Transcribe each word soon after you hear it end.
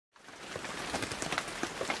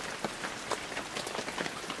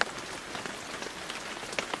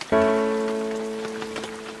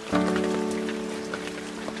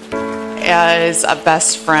as a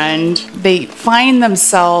best friend, they find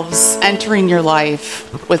themselves entering your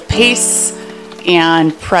life with pace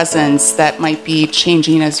and presence that might be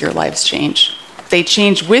changing as your lives change. They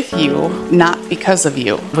change with you, not because of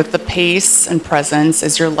you. With the pace and presence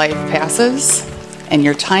as your life passes and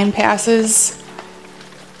your time passes,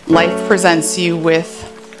 life presents you with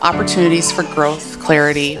opportunities for growth,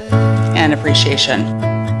 clarity, and appreciation.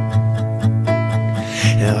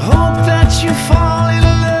 I hope that you fall in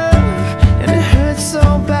love and it hurts so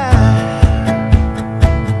bad.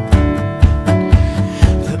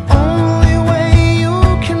 The only way you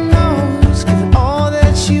can know is give it all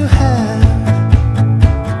that you have.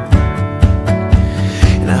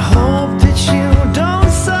 And I hope that you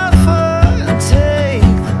don't suffer and take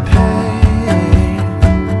the pain.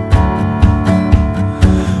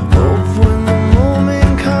 Hope when the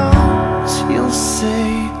moment comes you'll say,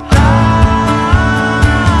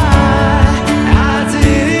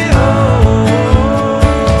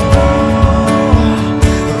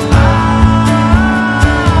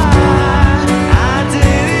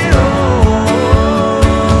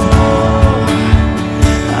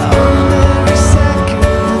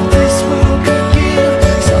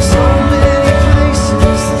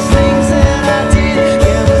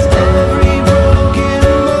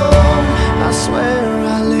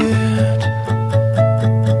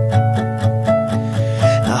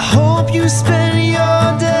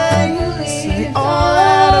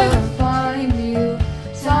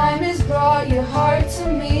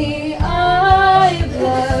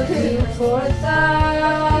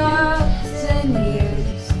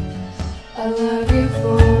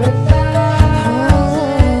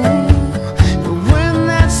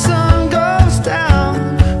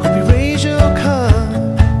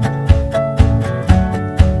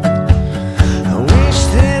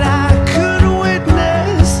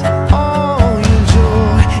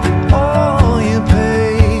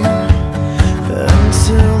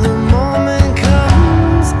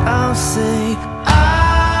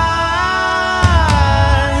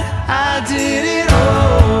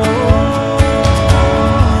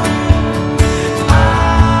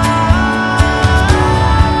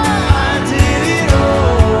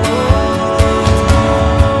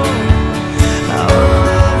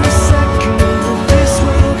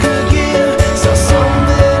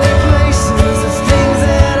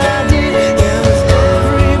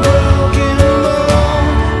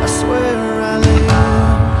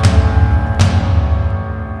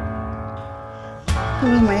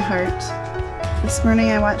 This morning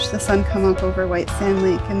I watched the sun come up over White Sand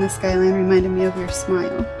Lake and the skyline reminded me of your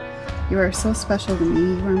smile. You are so special to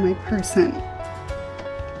me. You are my person.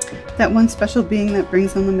 That one special being that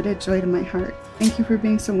brings unlimited joy to my heart. Thank you for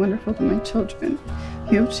being so wonderful to my children.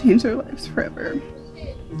 You have changed their lives forever.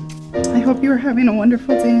 I hope you are having a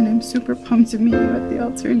wonderful day and I'm super pumped to meet you at the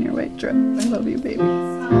altar in your white dress. I love you, baby.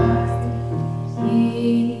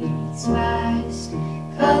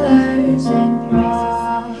 Colors and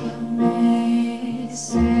promises.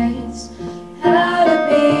 How to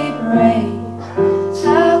be brave.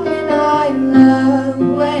 How can I love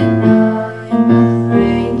when I'm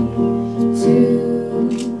afraid to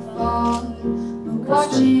fall?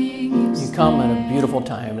 Watching you come at a beautiful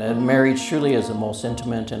time. And marriage truly is the most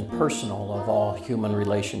intimate and personal of all human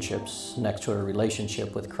relationships, next to a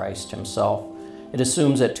relationship with Christ Himself. It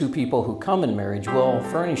assumes that two people who come in marriage will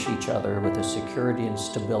furnish each other with the security and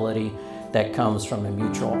stability that comes from a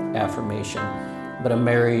mutual affirmation. But a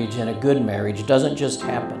marriage, and a good marriage, doesn't just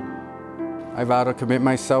happen. I vow to commit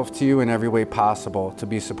myself to you in every way possible, to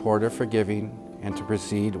be supportive, forgiving, and to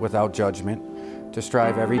proceed without judgment, to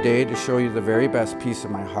strive every day to show you the very best piece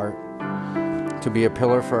of my heart, to be a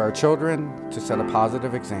pillar for our children, to set a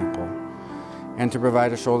positive example, and to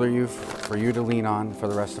provide a shoulder for you to lean on for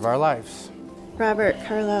the rest of our lives. Robert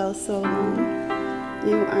Carlisle Solomon,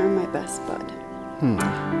 you are my best bud.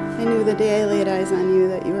 I knew the day I laid eyes on you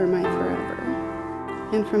that you were my forever.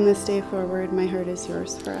 And from this day forward, my heart is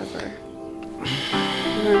yours forever.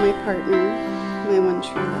 You are my partner, my one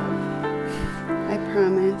true love. I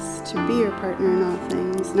promise to be your partner in all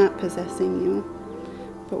things, not possessing you,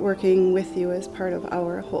 but working with you as part of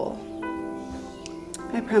our whole.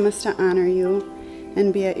 I promise to honor you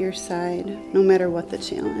and be at your side, no matter what the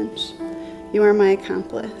challenge. You are my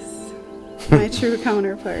accomplice, my true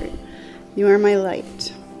counterpart. You are my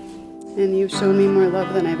light, and you've shown me more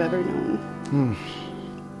love than I've ever known.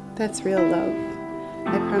 That's real love.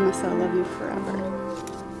 I promise I'll love you forever.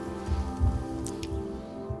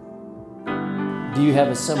 Do you have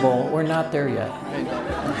a symbol? We're not there yet.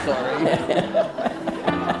 I'm sorry.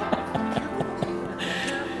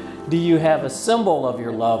 Do you have a symbol of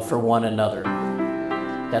your love for one another?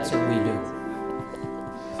 That's what we do.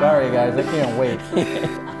 Sorry guys, I can't wait.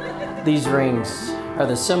 These rings are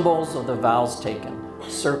the symbols of the vows taken,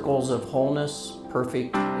 circles of wholeness,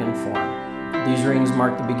 perfect in form. These rings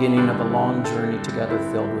mark the beginning of a long journey together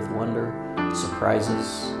filled with wonder,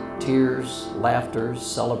 surprises, tears, laughter,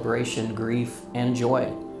 celebration, grief, and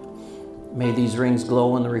joy. May these rings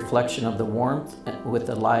glow in the reflection of the warmth with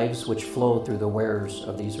the lives which flow through the wearers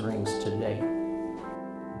of these rings today.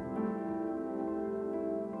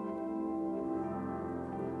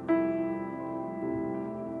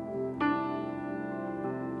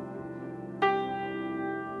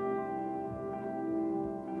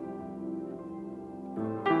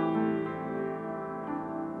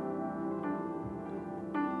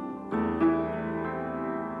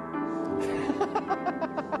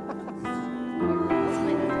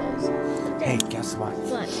 Hey, guess what?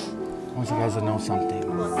 What? I want you guys to know something.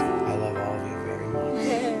 I love all of you very much.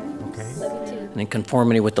 Okay? And in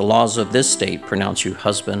conformity with the laws of this state, pronounce you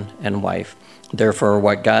husband and wife. Therefore,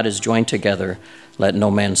 what God has joined together, let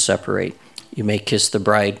no man separate. You may kiss the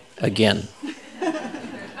bride again.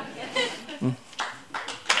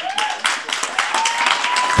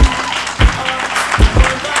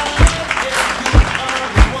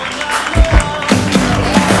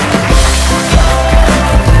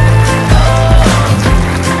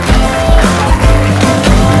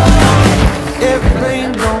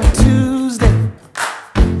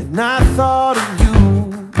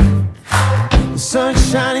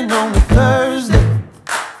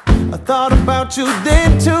 You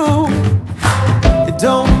then too. It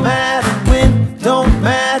don't matter when, don't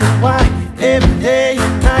matter why. Every day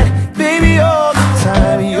and night, baby, all the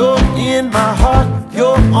time. You're in my heart,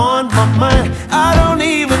 you're on my mind. I don't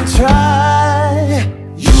even try.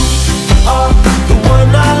 You are the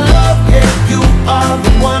one I love, yeah, you are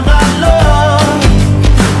the one I love.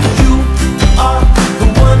 You are the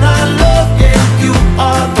one I love, yeah, you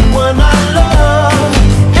are the one I love.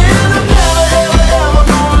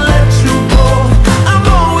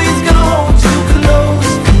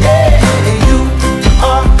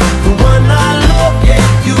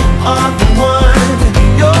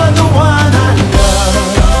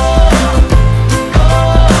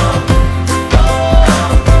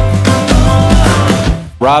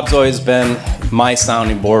 Rob's always been my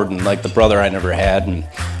sounding board and like the brother I never had. And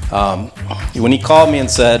when he called me and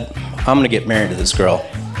said, I'm gonna get married to this girl,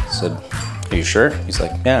 I said, are you sure? He's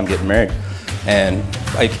like, yeah, I'm getting married. And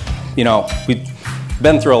like, you know, we've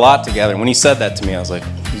been through a lot together. And when he said that to me, I was like,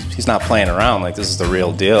 he's not playing around, like this is the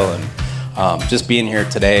real deal. And just being here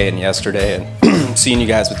today and yesterday and seeing you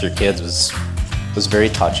guys with your kids was very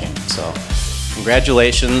touching. So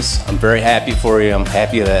congratulations, I'm very happy for you. I'm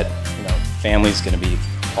happy that, you know, family's gonna be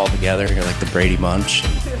all together. You're like the Brady Bunch.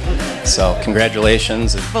 So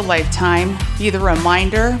congratulations. A lifetime. Be the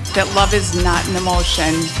reminder that love is not an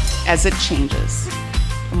emotion as it changes.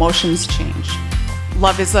 Emotions change.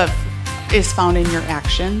 Love is found in your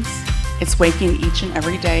actions. It's waking each and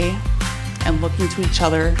every day and looking to each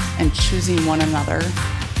other and choosing one another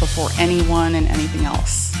before anyone and anything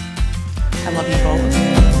else. I love you both.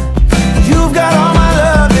 You've got all my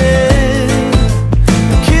loving,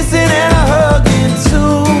 kissing and a hugging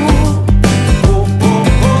too.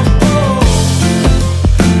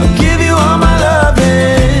 I'll give you all my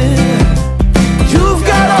loving. You've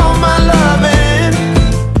got all my loving,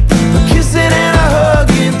 kissing and a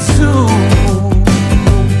hugging too.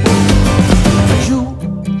 You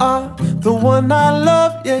are the one I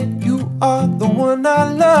love, yeah, you are the one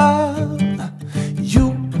I love.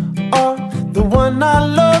 You are the one I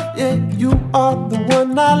love, yeah, you are the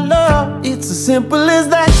one I love. It's as simple as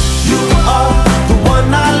that. You are the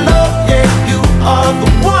one I love, yeah, you are the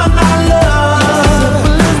one I love. It's as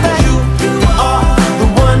simple as that. You are the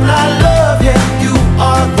one I love, yeah, you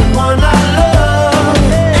are the one I love.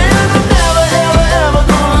 And I'm never, ever, ever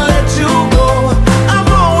gonna let you go. I'm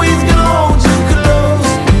always gonna hold you close.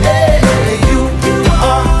 Yeah, you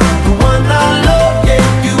are the one I love, yeah,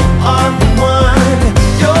 you are the one.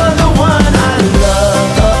 You're the one I love.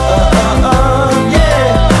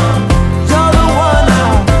 Yeah, you're the one I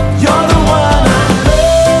love.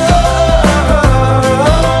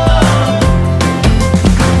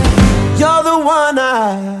 You're the one I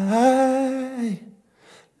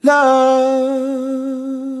love.